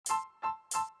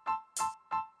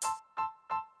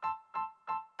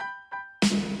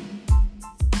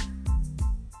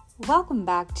Welcome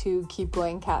back to Keep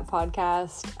Going Cat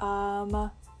Podcast.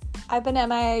 I've been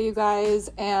MIA, you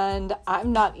guys, and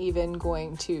I'm not even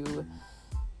going to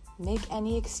make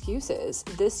any excuses.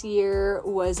 This year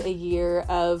was a year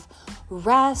of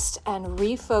rest and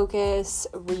refocus,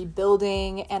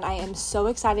 rebuilding, and I am so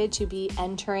excited to be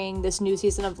entering this new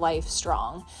season of life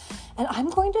strong. And I'm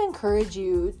going to encourage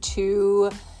you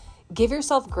to give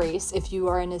yourself grace if you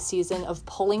are in a season of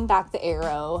pulling back the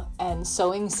arrow and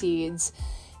sowing seeds.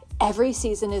 Every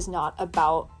season is not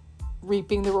about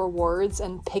reaping the rewards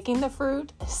and picking the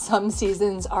fruit. Some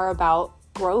seasons are about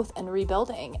growth and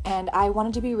rebuilding. And I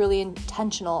wanted to be really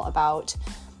intentional about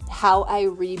how I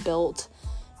rebuilt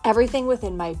everything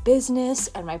within my business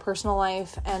and my personal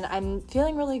life. And I'm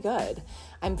feeling really good.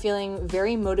 I'm feeling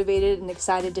very motivated and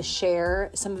excited to share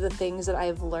some of the things that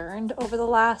I've learned over the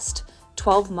last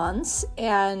 12 months.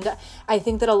 And I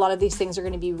think that a lot of these things are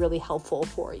going to be really helpful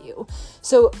for you.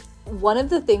 So one of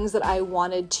the things that I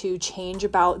wanted to change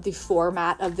about the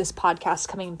format of this podcast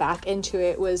coming back into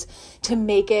it was to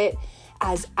make it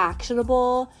as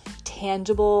actionable,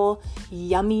 tangible,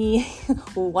 yummy,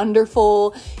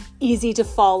 wonderful, easy to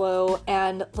follow,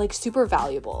 and like super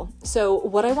valuable. So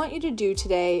what I want you to do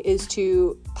today is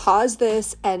to pause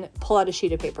this and pull out a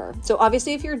sheet of paper. So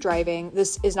obviously if you're driving,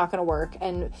 this is not going to work,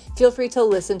 and feel free to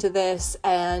listen to this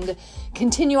and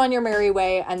continue on your merry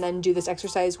way and then do this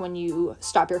exercise when you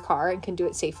stop your car and can do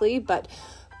it safely. But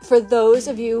for those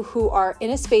of you who are in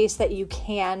a space that you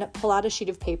can pull out a sheet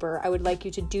of paper, I would like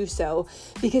you to do so,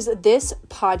 because this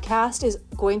podcast is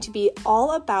going to be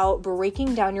all about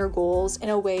breaking down your goals in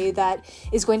a way that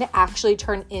is going to actually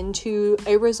turn into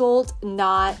a result,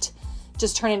 not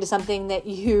just turn into something that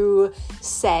you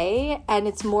say, and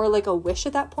it's more like a wish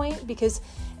at that point, because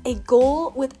a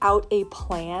goal without a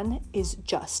plan is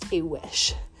just a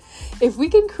wish. If we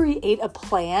can create a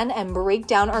plan and break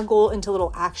down our goal into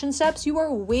little action steps, you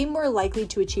are way more likely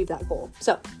to achieve that goal.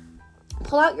 So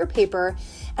pull out your paper,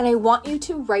 and I want you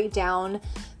to write down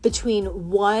between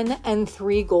 1 and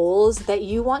 3 goals that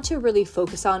you want to really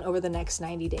focus on over the next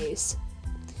 90 days.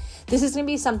 This is going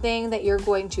to be something that you're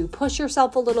going to push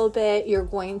yourself a little bit. You're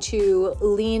going to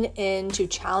lean into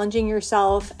challenging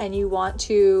yourself, and you want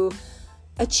to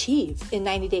achieve in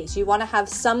 90 days. You want to have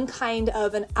some kind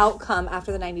of an outcome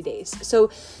after the 90 days. So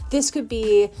this could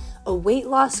be a weight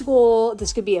loss goal.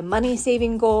 This could be a money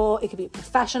saving goal. It could be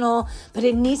professional, but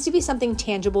it needs to be something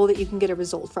tangible that you can get a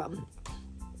result from.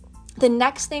 The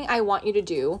next thing I want you to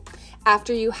do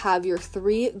after you have your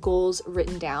 3 goals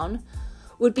written down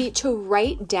would be to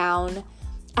write down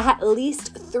at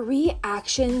least 3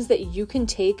 actions that you can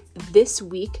take this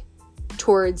week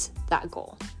towards that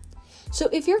goal. So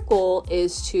if your goal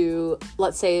is to,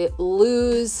 let's say,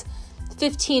 lose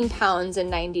 15 pounds in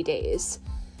 90 days,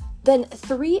 then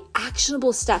 3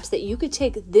 actionable steps that you could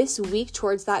take this week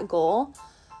towards that goal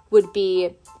would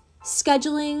be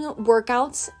scheduling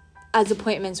workouts as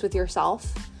appointments with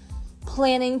yourself,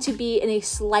 planning to be in a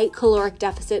slight caloric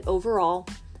deficit overall,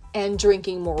 and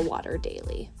drinking more water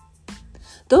daily.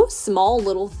 Those small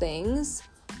little things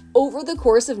over the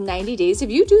course of 90 days,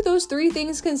 if you do those 3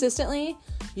 things consistently,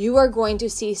 you are going to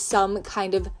see some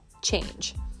kind of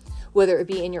change, whether it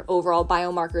be in your overall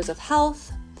biomarkers of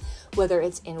health, whether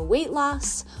it's in weight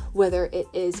loss, whether it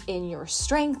is in your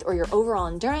strength or your overall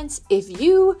endurance. If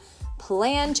you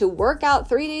plan to work out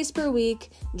 3 days per week,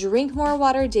 drink more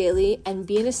water daily, and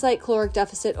be in a slight caloric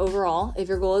deficit overall, if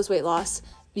your goal is weight loss,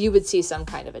 you would see some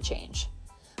kind of a change.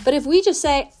 But if we just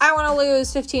say, I want to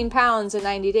lose 15 pounds in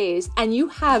 90 days, and you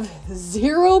have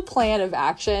 0 plan of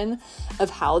action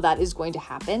of how that is going to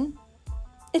happen,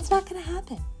 it's not going to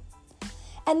happen.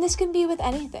 And this can be with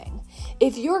anything.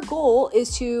 If your goal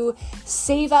is to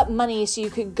save up money so you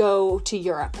could go to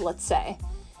Europe, let's say,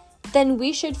 then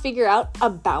we should figure out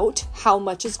about how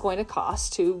much it's going to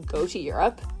cost to go to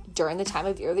Europe during the time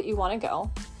of year that you want to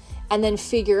go, and then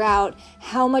figure out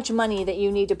how much money that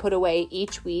you need to put away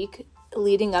each week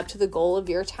leading up to the goal of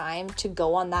your time to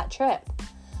go on that trip.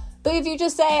 But if you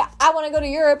just say, I want to go to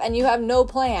Europe, and you have no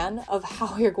plan of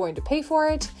how you're going to pay for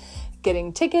it,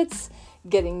 getting tickets,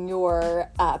 getting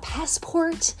your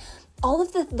passport, all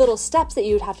of the little steps that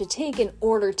you would have to take in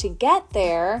order to get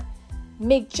there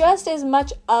make just as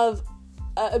big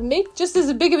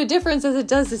of a difference as it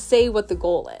does to say what the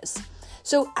goal is.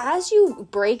 So as you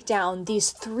break down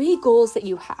these 3 goals that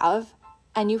you have,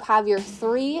 and you have your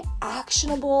 3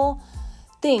 actionable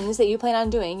things that you plan on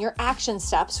doing, your action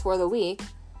steps for the week,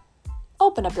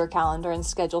 open up your calendar and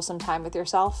schedule some time with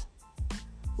yourself.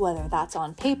 Whether that's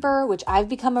on paper, which I've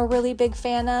become a really big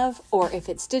fan of, or if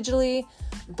it's digitally,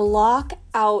 block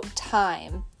out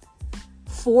time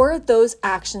for those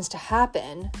actions to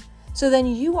happen So then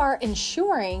you are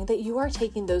ensuring that you are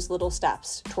taking those little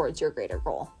steps towards your greater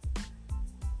goal.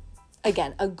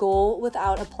 Again, a goal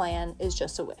without a plan is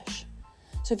just a wish.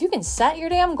 So if you can set your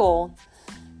damn goal,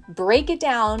 break it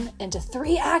down into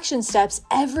 3 action steps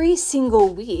every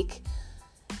single week,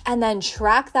 and then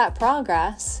track that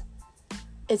progress,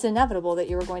 it's inevitable that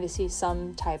you're going to see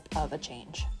some type of a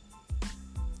change.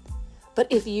 But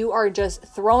if you are just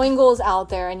throwing goals out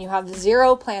there and you have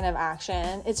zero plan of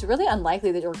action, it's really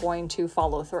unlikely that you're going to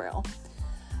follow through.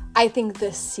 I think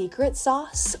the secret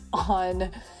sauce on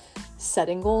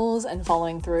setting goals and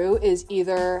following through is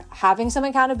either having some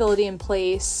accountability in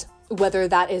place, whether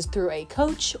that is through a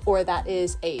coach or that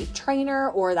is a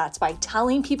trainer, or that's by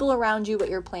telling people around you what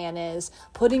your plan is,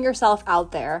 putting yourself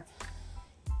out there.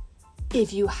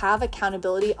 If you have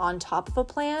accountability on top of a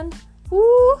plan,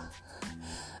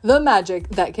 the magic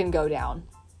that can go down.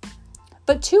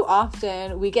 But too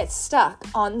often we get stuck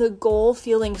on the goal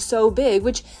feeling so big,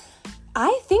 which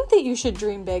I think that you should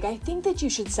dream big. I think that you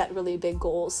should set really big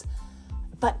goals,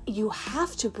 but you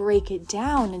have to break it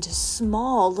down into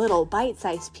small little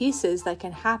bite-sized pieces that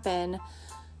can happen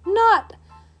not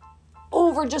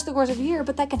over just the course of a year,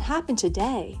 but that can happen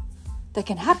today, that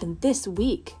can happen this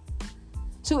week.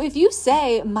 So if you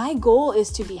say, my goal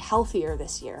is to be healthier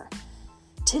this year,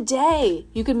 today,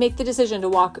 you can make the decision to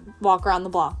walk around the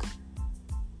block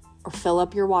or fill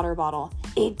up your water bottle.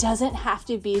 It doesn't have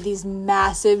to be these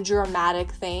massive,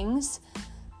 dramatic things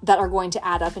that are going to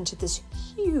add up into this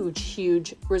huge,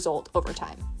 huge result over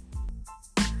time.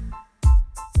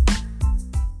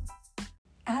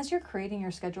 As you're creating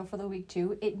your schedule for the week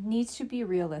too, it needs to be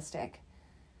realistic.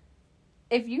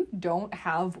 If you don't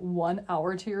have 1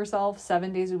 hour to yourself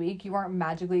 7 days a week, you aren't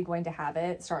magically going to have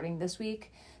it starting this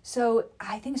week. So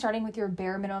I think starting with your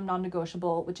bare minimum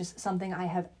non-negotiable, which is something I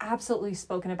have absolutely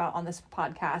spoken about on this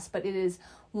podcast, but it is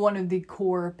one of the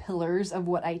core pillars of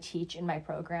what I teach in my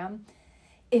program.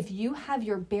 If you have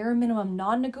your bare minimum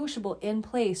non-negotiable in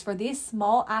place for these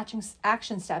small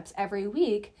action steps every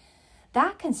week,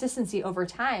 that consistency over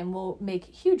time will make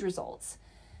huge results.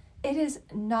 It is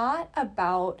not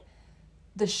about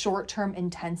the short-term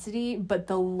intensity, but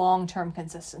the long-term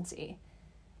consistency.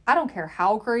 I don't care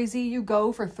how crazy you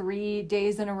go for 3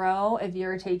 days in a row if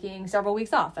you're taking several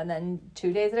weeks off and then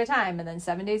 2 days at a time and then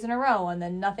 7 days in a row and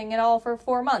then nothing at all for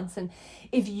 4 months. And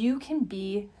if you can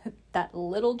be that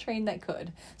little train that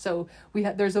could. So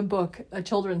there's a book, a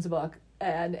children's book,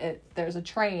 and there's a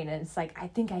train and it's like, I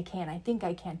think I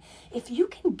can. If you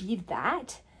can be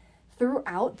that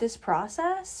throughout this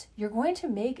process, you're going to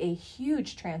make a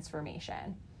huge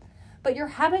transformation. But your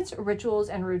habits, rituals,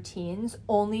 and routines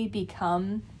only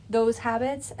become those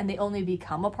habits, and they only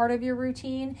become a part of your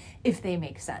routine if they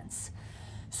make sense.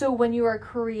 So when you are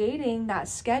creating that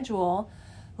schedule,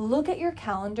 look at your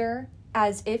calendar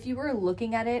as if you were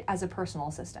looking at it as a personal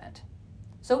assistant.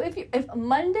 So if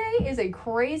Monday is a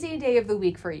crazy day of the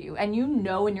week for you, and you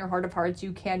know in your heart of hearts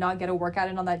you cannot get a workout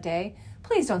in on that day,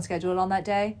 please don't schedule it on that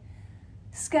day.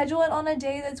 Schedule it on a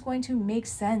day that's going to make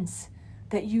sense,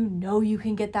 that you know you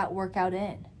can get that workout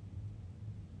in.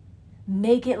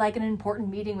 Make it like an important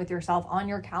meeting with yourself on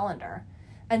your calendar.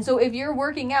 And so if you're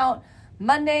working out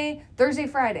Monday, Thursday,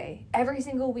 Friday, every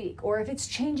single week, or if it's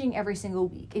changing every single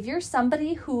week, if you're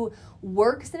somebody who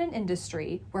works in an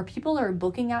industry where people are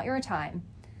booking out your time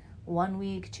 1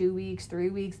 week, 2 weeks, 3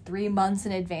 weeks, 3 months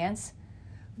in advance,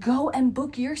 go and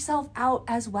book yourself out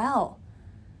as well.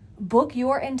 Book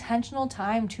your intentional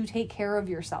time to take care of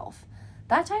yourself.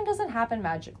 That time doesn't happen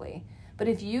magically, but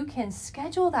if you can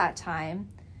schedule that time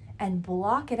and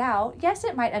block it out, yes,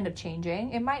 it might end up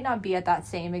changing. It might not be at that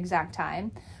same exact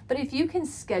time, but if you can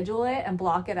schedule it and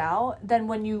block it out, then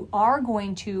when you are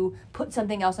going to put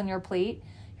something else on your plate,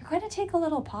 you're going to take a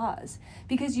little pause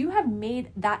because you have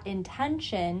made that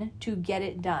intention to get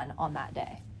it done on that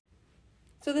day.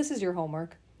 So this is your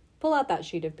homework. Pull out that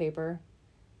sheet of paper.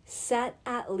 Set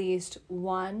at least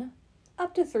 1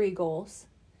 up to 3 goals.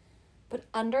 But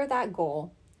under that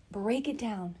goal, break it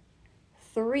down.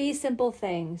 3 simple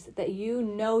things that you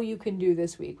know you can do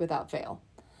this week without fail.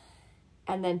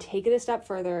 And then take it a step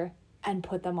further and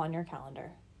put them on your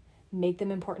calendar. Make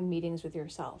them important meetings with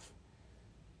yourself.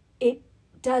 It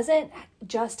doesn't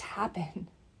just happen.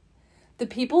 The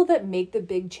people that make the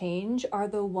big change are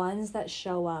the ones that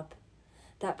show up,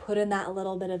 that put in that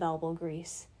little bit of elbow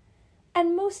grease.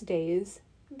 And most days,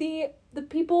 the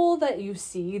people that you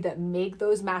see that make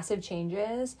those massive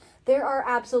changes, there are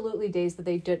absolutely days that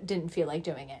they didn't feel like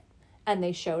doing it. And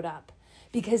they showed up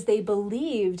because they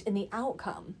believed in the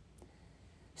outcome.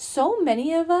 So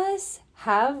many of us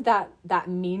have that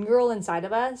mean girl inside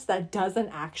of us that doesn't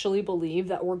actually believe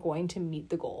that we're going to meet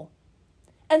the goal.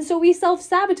 And so we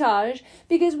self-sabotage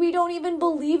because we don't even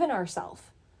believe in ourselves.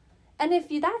 And if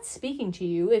that's speaking to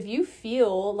you, if you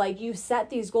feel like you set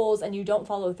these goals and you don't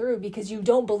follow through because you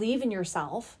don't believe in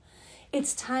yourself,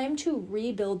 it's time to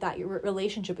rebuild that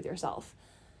relationship with yourself.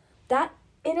 That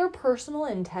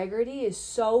interpersonal integrity is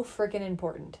so freaking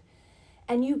important.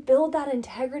 And you build that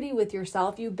integrity with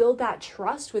yourself, you build that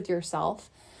trust with yourself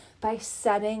by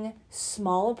setting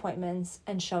small appointments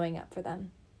and showing up for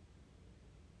them.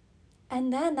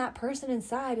 And then that person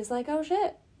inside is like, oh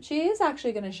shit, she is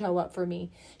actually going to show up for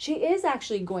me. She is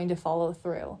actually going to follow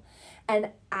through. And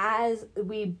as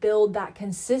we build that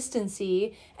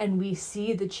consistency and we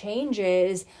see the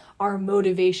changes, our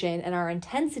motivation and our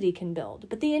intensity can build.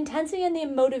 But the intensity and the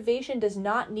motivation does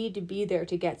not need to be there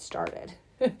to get started.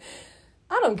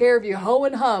 I don't care if you hoe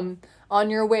and hum on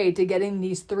your way to getting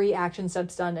these 3 action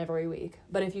steps done every week.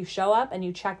 But if you show up and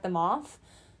you check them off,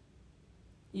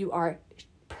 you are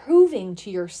proving to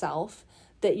yourself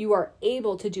that you are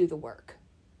able to do the work.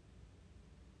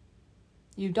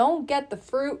 You don't get the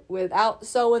fruit without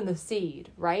sowing the seed,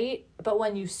 right? But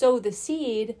when you sow the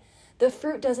seed, the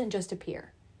fruit doesn't just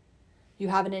appear. You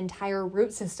have an entire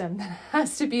root system that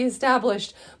has to be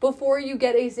established before you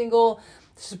get a single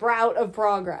sprout of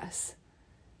progress.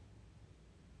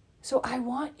 So I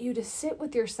want you to sit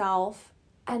with yourself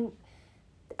and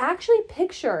actually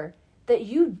picture that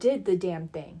you did the damn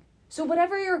thing. So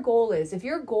whatever your goal is, if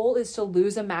your goal is to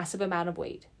lose a massive amount of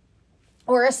weight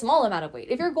or a small amount of weight,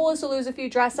 if your goal is to lose a few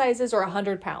dress sizes or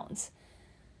 100 pounds,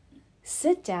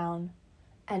 sit down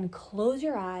and close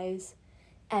your eyes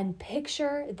and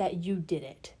picture that you did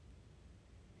it.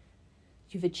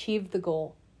 You've achieved the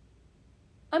goal.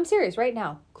 I'm serious right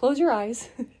now. Close your eyes.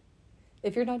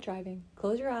 If you're not driving,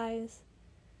 close your eyes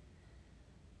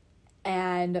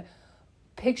and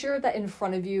picture that in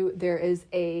front of you there is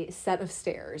a set of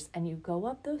stairs and you go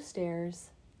up those stairs.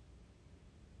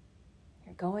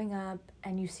 You're going up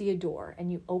and you see a door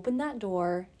and you open that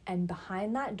door, and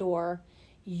behind that door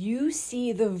you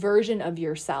see the version of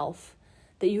yourself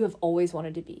that you have always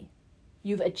wanted to be.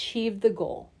 You've achieved the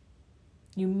goal.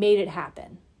 You made it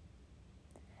happen.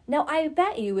 Now, I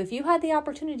bet you if you had the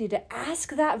opportunity to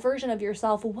ask that version of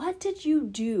yourself, what did you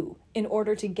do in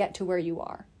order to get to where you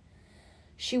are?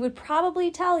 She would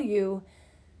probably tell you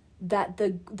that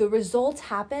the results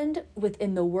happened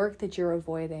within the work that you're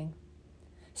avoiding.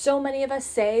 So many of us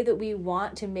say that we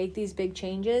want to make these big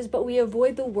changes, but we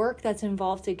avoid the work that's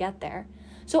involved to get there.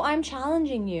 So I'm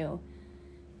challenging you.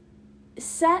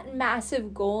 Set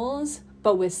massive goals,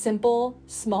 but with simple,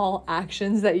 small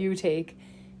actions that you take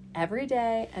every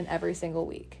day and every single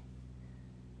week.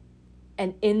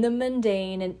 And in the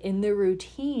mundane and in the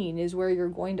routine is where you're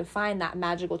going to find that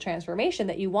magical transformation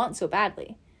that you want so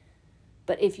badly.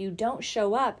 But if you don't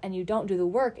show up and you don't do the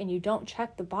work and you don't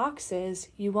check the boxes,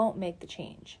 you won't make the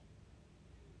change.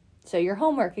 So your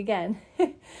homework again,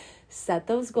 set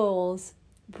those goals,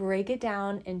 break it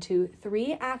down into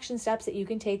 3 action steps that you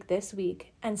can take this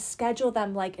week and schedule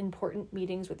them like important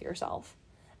meetings with yourself.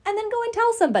 And then go and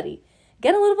tell somebody.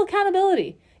 Get a little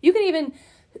accountability. You can even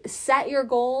set your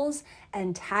goals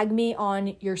and tag me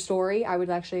on your story. I would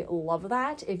actually love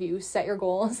that if you set your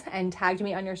goals and tagged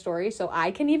me on your story so I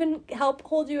can even help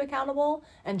hold you accountable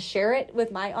and share it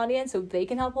with my audience so they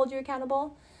can help hold you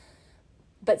accountable.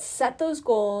 But set those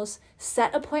goals,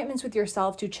 set appointments with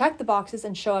yourself to check the boxes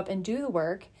and show up and do the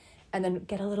work, and then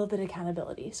get a little bit of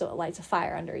accountability so it lights a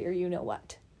fire under your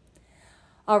you-know-what.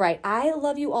 All right, I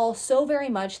love you all so very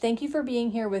much. Thank you for being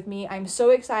here with me. I'm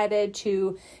so excited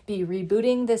to be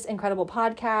rebooting this incredible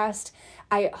podcast.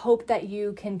 I hope that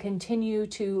you can continue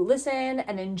to listen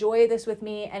and enjoy this with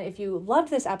me. And if you loved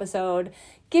this episode,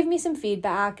 give me some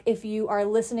feedback. If you are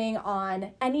listening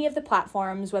on any of the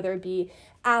platforms, whether it be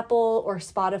Apple or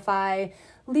Spotify,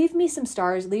 leave me some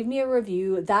stars, leave me a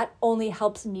review. That only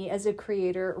helps me as a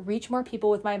creator reach more people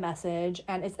with my message,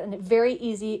 and it's a very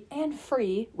easy and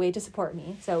free way to support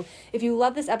me. So if you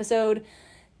love this episode,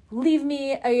 leave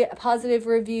me a positive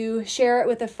review, share it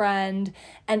with a friend,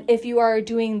 and if you are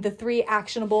doing the 3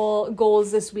 actionable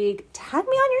goals this week, tag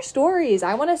me on your stories.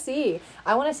 I want to see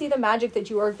the magic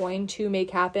that you are going to make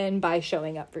happen by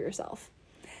showing up for yourself.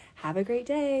 Have a great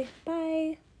day.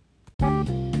 Bye.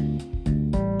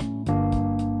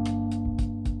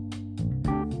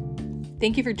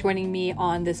 Thank you for joining me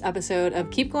on this episode of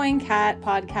Keep Going Kat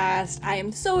podcast. I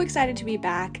am so excited to be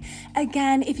back.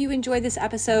 Again, if you enjoyed this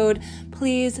episode,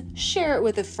 please share it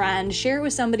with a friend, share it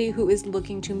with somebody who is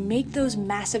looking to make those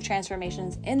massive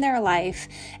transformations in their life.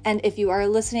 And if you are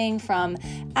listening from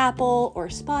Apple or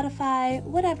Spotify,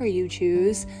 whatever you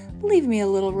choose, leave me a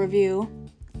little review.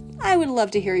 I would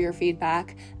love to hear your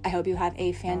feedback. I hope you have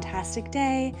a fantastic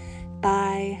day.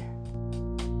 Bye.